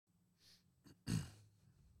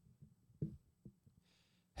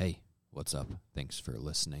What's up? Thanks for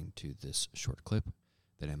listening to this short clip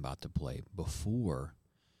that I'm about to play. Before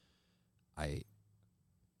I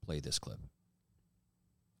play this clip,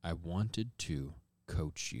 I wanted to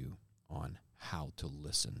coach you on how to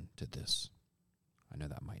listen to this. I know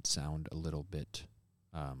that might sound a little bit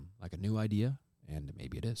like a new idea, and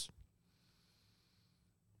maybe it is.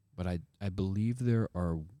 But I believe there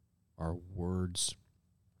are words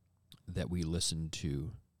that we listen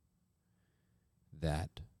to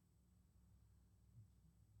that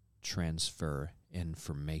transfer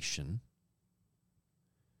information,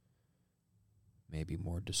 maybe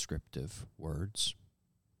more descriptive words,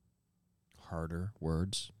 harder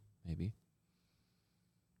words, maybe.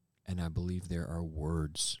 And I believe there are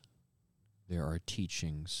words, there are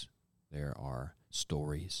teachings, there are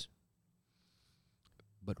stories,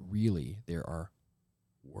 but really there are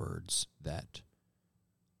words that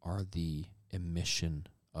are the emission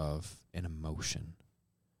of an emotion.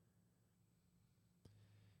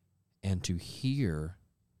 And to hear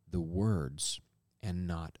the words and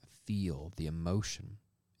not feel the emotion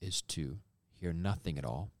is to hear nothing at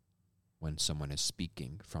all when someone is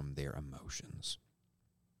speaking from their emotions.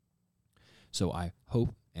 So I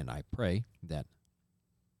hope and I pray that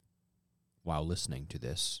while listening to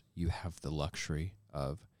this, you have the luxury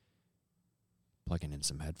of plugging in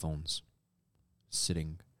some headphones,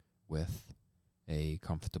 sitting with a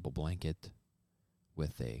comfortable blanket,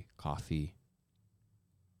 with a coffee,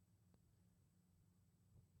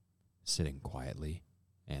 sitting quietly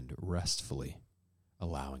and restfully,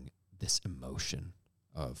 allowing this emotion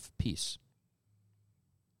of peace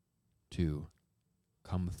to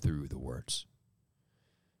come through the words.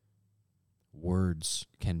 Words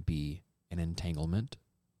can be an entanglement.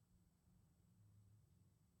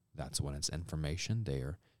 That's when it's information. They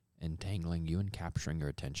are entangling you and capturing your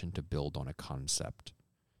attention to build on a concept,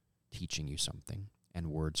 teaching you something. And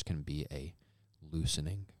words can be a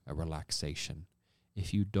loosening, a relaxation.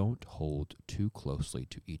 If you don't hold too closely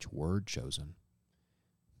to each word chosen,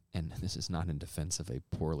 and this is not in defense of a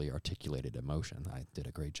poorly articulated emotion. I did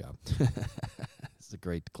a great job. It's a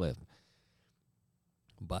great clip.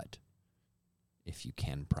 But if you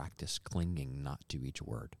can practice clinging not to each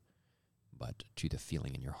word, but to the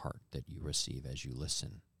feeling in your heart that you receive as you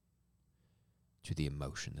listen to the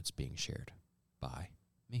emotion that's being shared by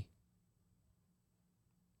me.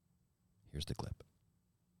 Here's the clip.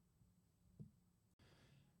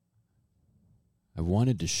 I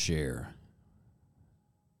wanted to share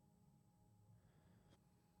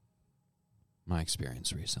my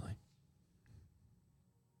experience recently.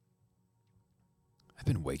 I've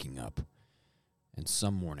been waking up, and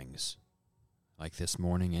some mornings, like this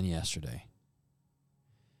morning and yesterday,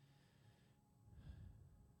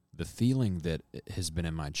 the feeling that has been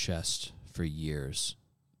in my chest for years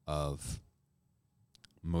of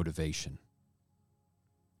motivation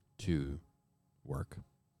to work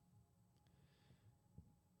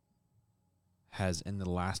has in the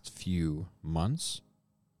last few months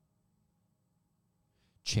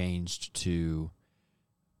changed to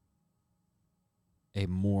a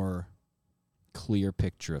more clear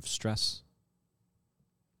picture of stress,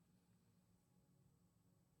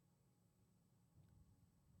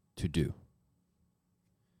 to do.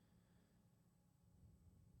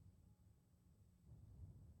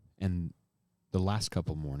 And the last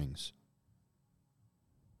couple mornings,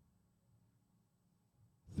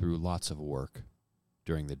 through lots of work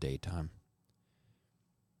during the daytime,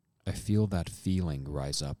 I feel that feeling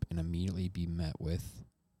rise up and immediately be met with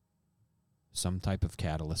some type of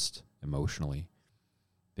catalyst emotionally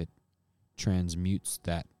that transmutes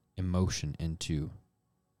that emotion into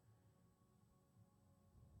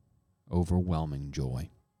overwhelming joy.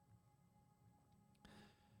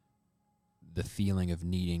 The feeling of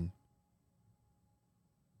needing,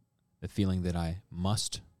 the feeling that I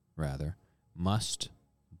must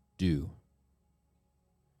do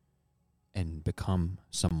and become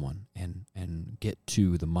someone and get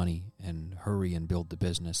to the money and hurry and build the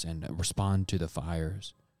business and respond to the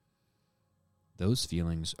fires. Those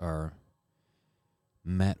feelings are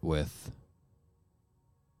met with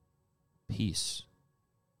peace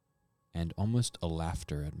and almost a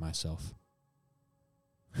laughter at myself.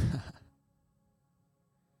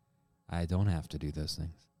 I don't have to do those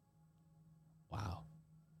things. Wow.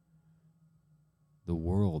 The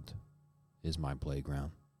world is my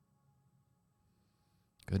playground.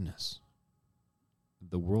 Goodness.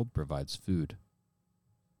 The world provides food,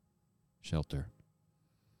 shelter.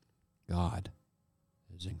 God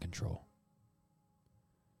is in control.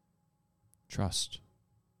 Trust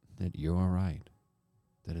that you're all right,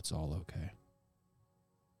 that it's all okay.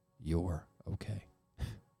 You're okay.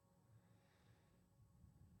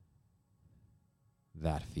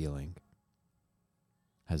 that feeling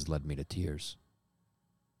has led me to tears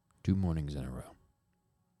 2 mornings in a row,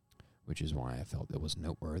 which is why I felt it was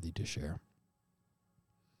noteworthy to share.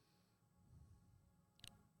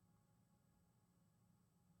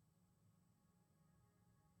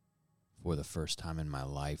 For the first time in my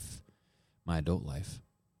life, my adult life,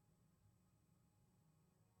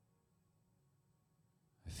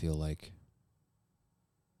 I feel like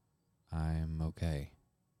I'm okay.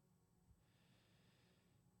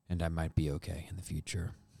 And I might be okay in the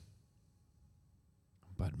future.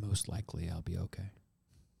 But most likely I'll be okay.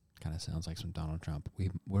 Kind of sounds like some Donald Trump.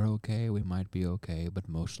 We're okay, we might be okay, but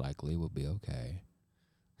most likely we'll be okay.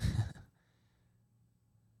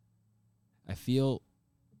 I feel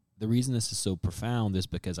the reason this is so profound is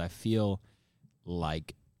because I feel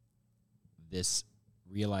like this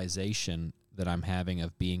realization that I'm having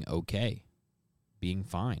of being okay, being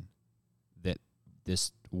fine, that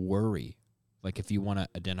this worry, like if you want to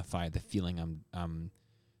identify the feeling I'm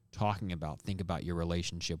talking about, think about your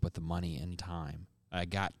relationship with the money and time. I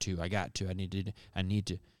need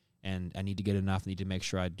to, and I need to get enough, need to make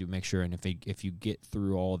sure, and if you get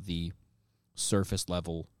through all the surface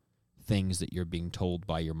level things that you're being told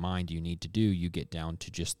by your mind you need to do, you get down to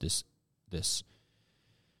just this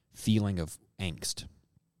feeling of angst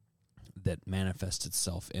that manifests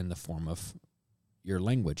itself in the form of your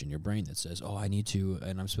language in your brain that says, oh, I need to,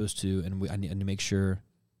 and I'm supposed to, and I need to make sure.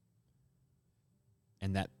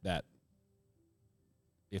 And that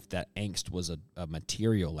if that angst was a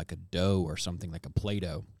material like a dough or something like a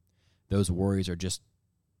Play-Doh, those worries are just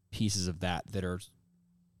pieces of that are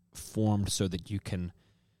formed so that you can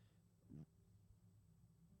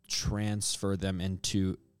transfer them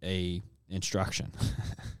into a instruction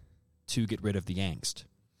to get rid of the angst.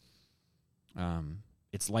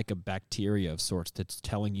 It's like a bacteria of sorts that's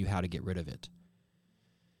telling you how to get rid of it.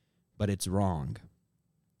 But it's wrong.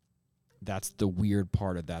 That's the weird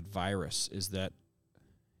part of that virus, is that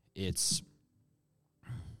it's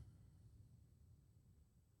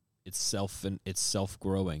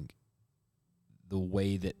self-growing. The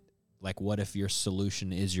way that, like, what if your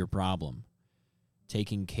solution is your problem?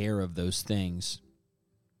 Taking care of those things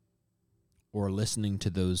or listening to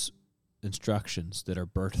those instructions that are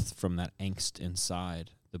birthed from that angst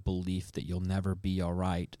inside, the belief that you'll never be all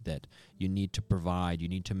right, that you need to provide, you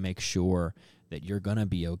need to make sure that you're going to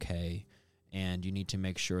be okay, and you need to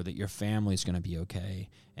make sure that your family's going to be okay,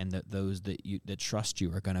 and that those that trust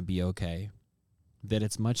you are going to be okay, that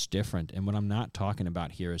it's much different. And what I'm not talking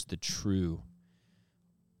about here is the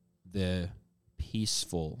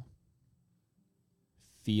peaceful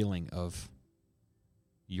feeling of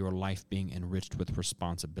your life being enriched with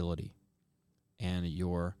responsibility, and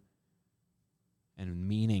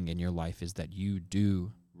meaning in your life is that you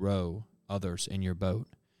do row others in your boat.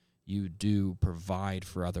 You do provide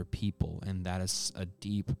for other people, and that is a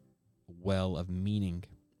deep well of meaning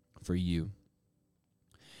for you.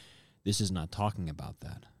 This is not talking about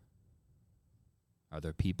that. Are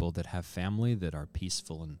there people that have family that are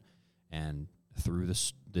peaceful and through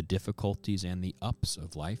the difficulties and the ups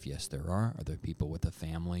of life? Yes, there are. Are there people with a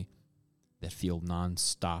family that feel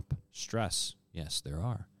nonstop stress? Yes, there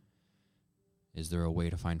are. Is there a way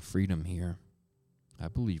to find freedom here? I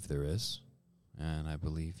believe there is, and I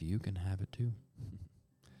believe you can have it too.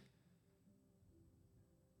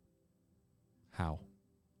 How?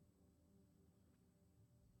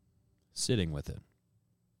 Sitting with it.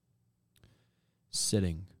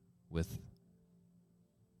 Sitting with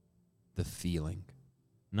the feeling,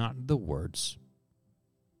 not the words.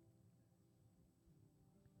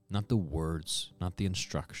 Not the words, not the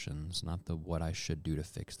instructions, not the what I should do to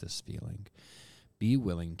fix this feeling. Be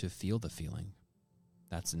willing to feel the feeling.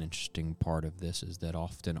 That's an interesting part of this, is that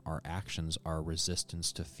often our actions are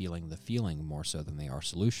resistance to feeling the feeling more so than they are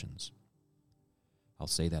solutions. I'll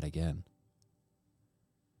say that again.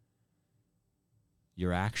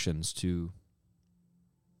 Your actions to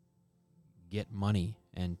get money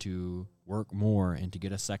and to work more and to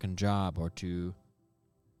get a second job or to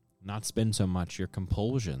not spend so much, your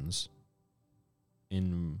compulsions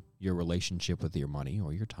in your relationship with your money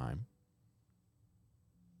or your time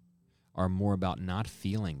are more about not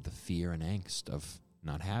feeling the fear and angst of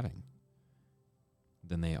not having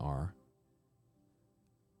than they are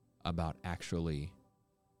about actually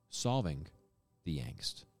solving the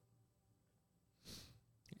angst.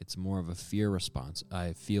 It's more of a fear response.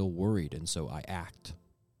 I feel worried, and so I act,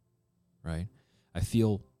 right? I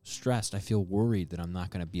feel stressed. I feel worried that I'm not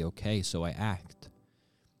going to be okay, so I act.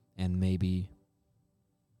 And maybe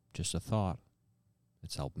just a thought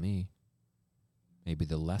that's helped me. Maybe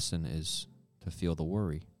the lesson is to feel the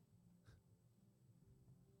worry.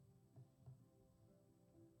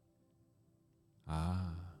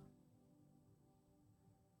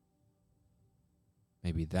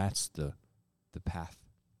 Maybe that's the path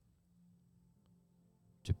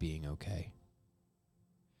to being okay.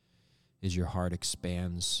 As your heart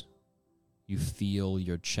expands, you feel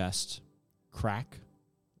your chest crack.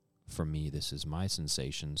 For me, this is my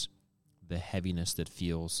sensations. The heaviness that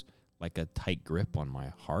feels like a tight grip on my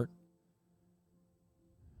heart.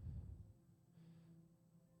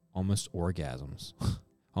 Almost orgasms.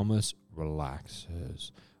 Almost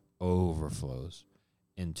relaxes, overflows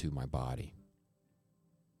into my body.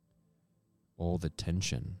 All the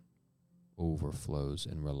tension overflows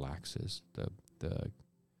and relaxes. The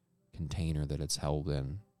container that it's held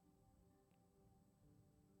in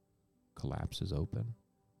collapses open.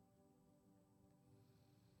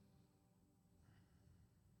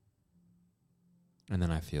 And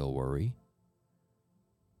then I feel worry,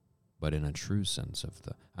 but in a true sense of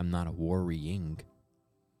I'm not worrying.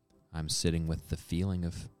 I'm sitting with the feeling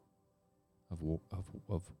of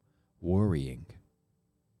worrying.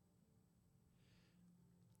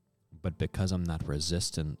 But because I'm not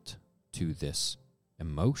resistant to this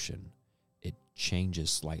emotion, it changes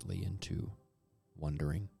slightly into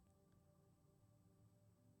wondering.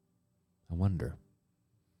 I wonder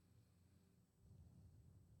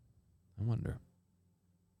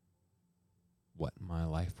what my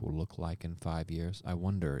life will look like in 5 years. I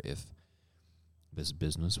wonder if this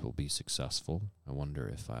business will be successful. I wonder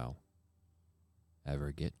if I'll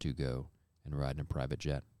ever get to go and ride in a private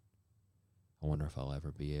jet. I wonder if I'll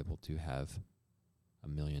ever be able to have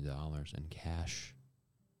 $1 million in cash.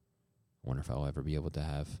 I wonder if I'll ever be able to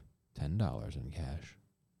have $10 in cash.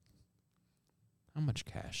 How much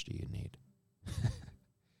cash do you need?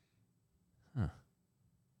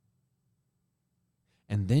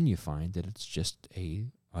 And then you find that it's just a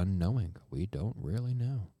unknowing. We don't really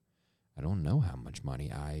know. I don't know how much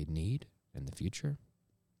money I need in the future.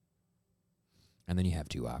 And then you have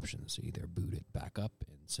two options. Either boot it back up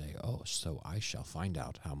and say, oh, so I shall find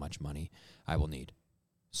out how much money I will need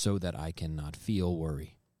so that I cannot feel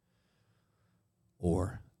worry.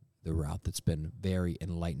 Or the route that's been very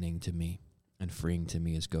enlightening to me and freeing to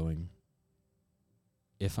me is going,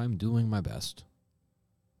 if I'm doing my best,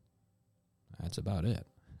 that's about it.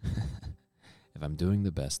 If I'm doing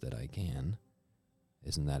the best that I can,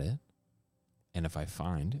 isn't that it? And if I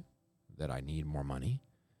find that I need more money,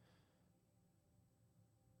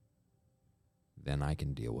 then I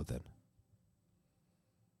can deal with it.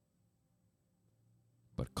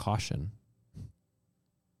 But caution,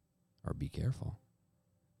 or be careful.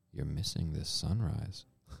 You're missing this sunrise.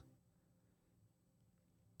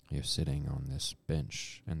 You're sitting on this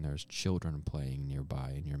bench and there's children playing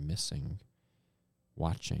nearby and you're missing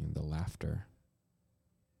watching the laughter,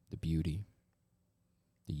 the beauty,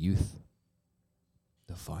 the youth,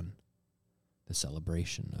 the fun, the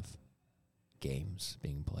celebration of games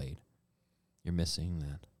being played. You're missing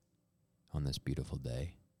that on this beautiful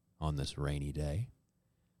day, on this rainy day,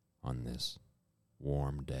 on this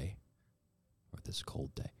warm day, or this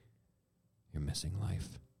cold day. You're missing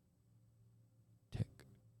life. Tick,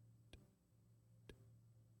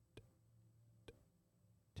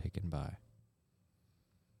 taken by.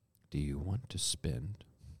 Do you want to spend?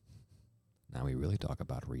 Now we really talk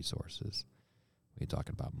about resources. We talk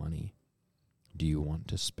about money. Do you want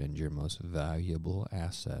to spend your most valuable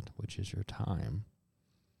asset, which is your time?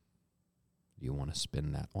 Do you want to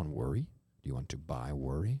spend that on worry? Do you want to buy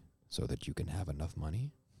worry so that you can have enough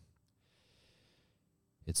money?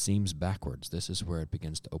 It seems backwards. This is where it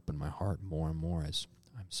begins to open my heart more and more as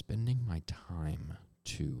I'm spending my time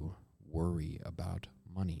to worry about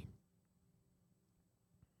money.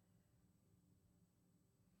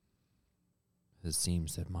 It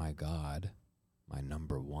seems that my God, my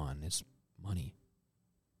number one, is money.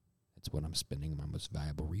 It's what I'm spending my most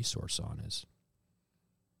valuable resource on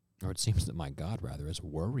or it seems that my God, rather, is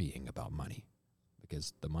worrying about money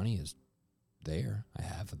because the money is there. I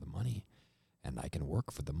have the money and I can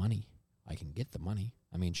work for the money. I can get the money.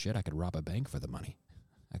 I mean, shit, I could rob a bank for the money.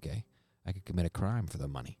 Okay? I could commit a crime for the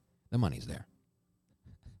money. The money's there.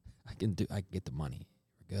 I can get the money.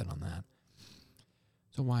 We're good on that.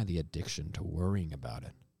 So why the addiction to worrying about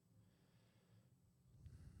it?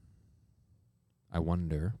 I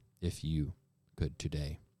wonder if you could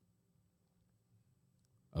today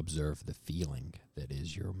observe the feeling that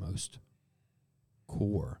is your most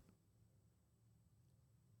core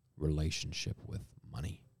relationship with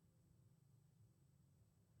money.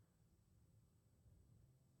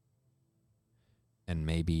 And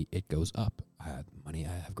maybe it goes up. I have money.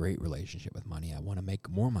 I have great relationship with money. I want to make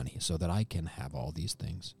more money so that I can have all these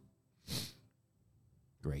things.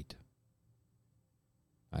 Great.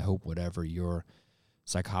 I hope whatever your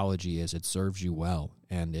psychology is, it serves you well,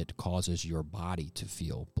 and it causes your body to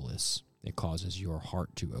feel bliss. It causes your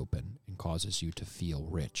heart to open and causes you to feel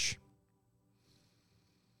rich.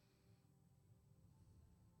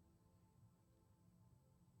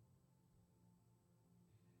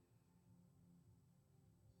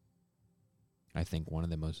 I think one of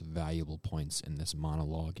the most valuable points in this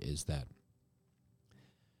monologue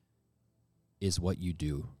is what you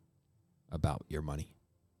do about your money.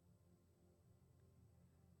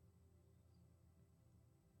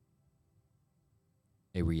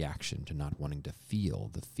 A reaction to not wanting to feel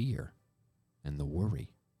the fear and the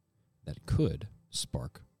worry that could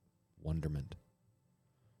spark wonderment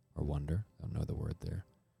or wonder, I don't know the word there,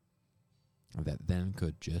 that then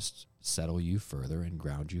could just settle you further and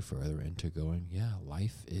ground you further into going, yeah,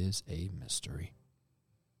 life is a mystery.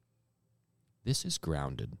 This is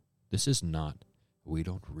grounded. This is not, we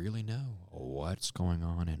don't really know what's going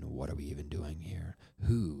on and what are we even doing here?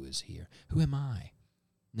 Who is here? Who am I?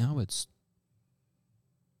 No, it's,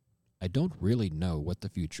 I don't really know what the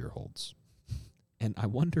future holds. And I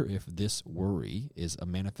wonder if this worry is a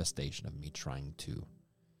manifestation of me trying to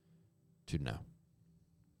know.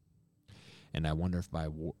 And I wonder if by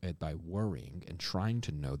worrying and trying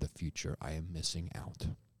to know the future, I am missing out.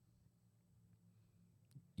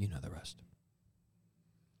 You know the rest.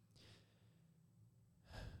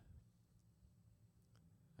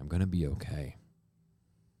 I'm going to be okay.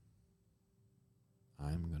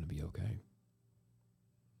 I'm going to be okay.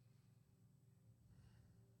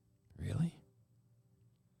 Really?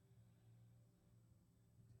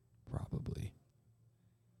 Probably.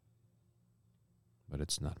 But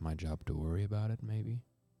it's not my job to worry about it, maybe?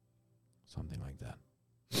 Something like that.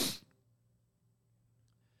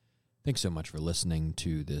 Thanks so much for listening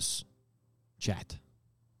to this chat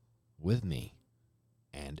with me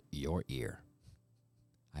and your ear.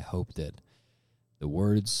 I hope that the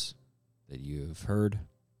words that you've heard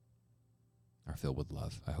are filled with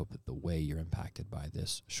love. I hope that the way you're impacted by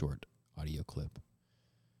this short audio clip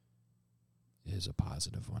is a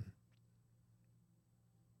positive one.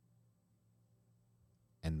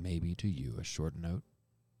 And maybe to you, a short note,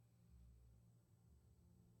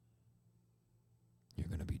 you're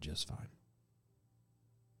going to be just fine.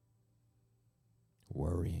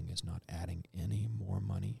 Worrying is not adding any more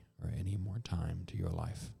money or any more time to your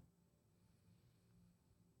life.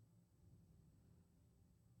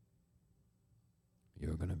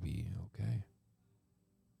 You're going to be okay.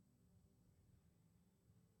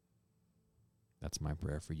 That's my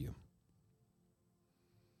prayer for you.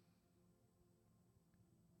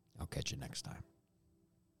 I'll catch you next time.